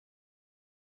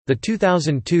The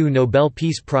 2002 Nobel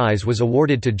Peace Prize was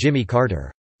awarded to Jimmy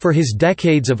Carter for his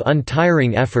decades of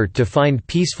untiring effort to find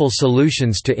peaceful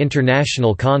solutions to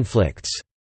international conflicts.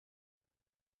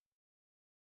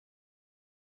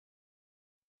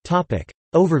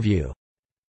 Overview.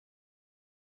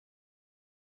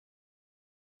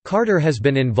 Carter has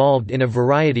been involved in a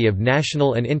variety of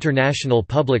national and international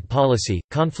public policy,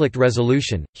 conflict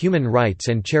resolution, human rights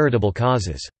and charitable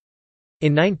causes.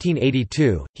 In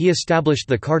 1982, he established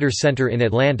the Carter Center in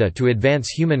Atlanta to advance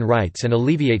human rights and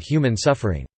alleviate human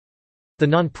suffering. The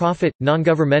nonprofit,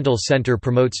 non-governmental center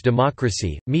promotes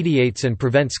democracy, mediates and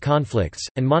prevents conflicts,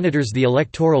 and monitors the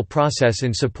electoral process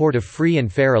in support of free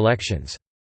and fair elections.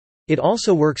 It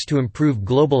also works to improve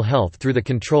global health through the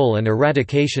control and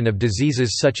eradication of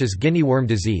diseases such as guinea worm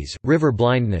disease, river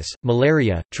blindness,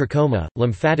 malaria, trachoma,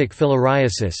 lymphatic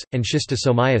filariasis, and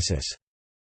schistosomiasis.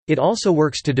 It also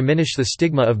works to diminish the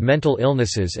stigma of mental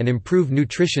illnesses and improve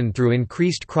nutrition through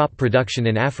increased crop production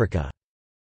in Africa.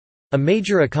 A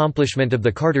major accomplishment of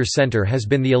the Carter Center has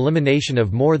been the elimination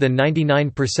of more than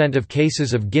 99% of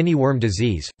cases of guinea worm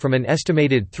disease, from an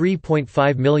estimated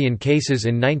 3.5 million cases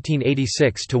in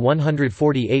 1986 to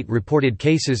 148 reported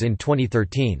cases in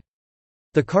 2013.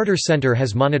 The Carter Center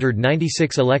has monitored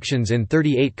 96 elections in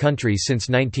 38 countries since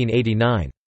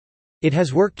 1989. It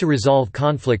has worked to resolve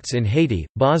conflicts in Haiti,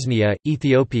 Bosnia,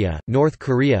 Ethiopia, North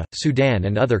Korea, Sudan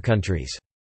and other countries.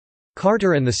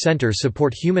 Carter and the Center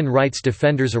support human rights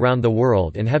defenders around the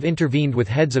world and have intervened with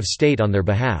heads of state on their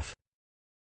behalf.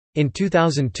 In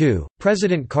 2002,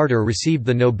 President Carter received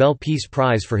the Nobel Peace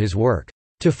Prize for his work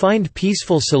to find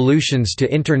peaceful solutions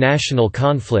to international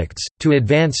conflicts, to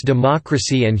advance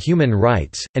democracy and human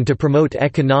rights, and to promote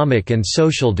economic and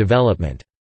social development.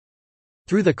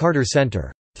 Through the Carter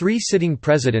Center, 3 sitting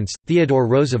presidents, Theodore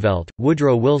Roosevelt,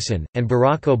 Woodrow Wilson, and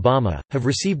Barack Obama, have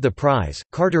received the prize.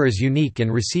 Carter is unique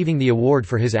in receiving the award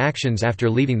for his actions after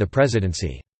leaving the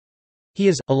presidency. He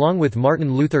is, along with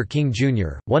Martin Luther King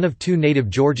Jr., one of 2 native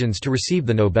Georgians to receive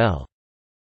the Nobel.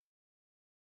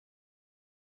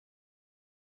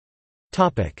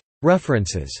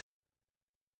 References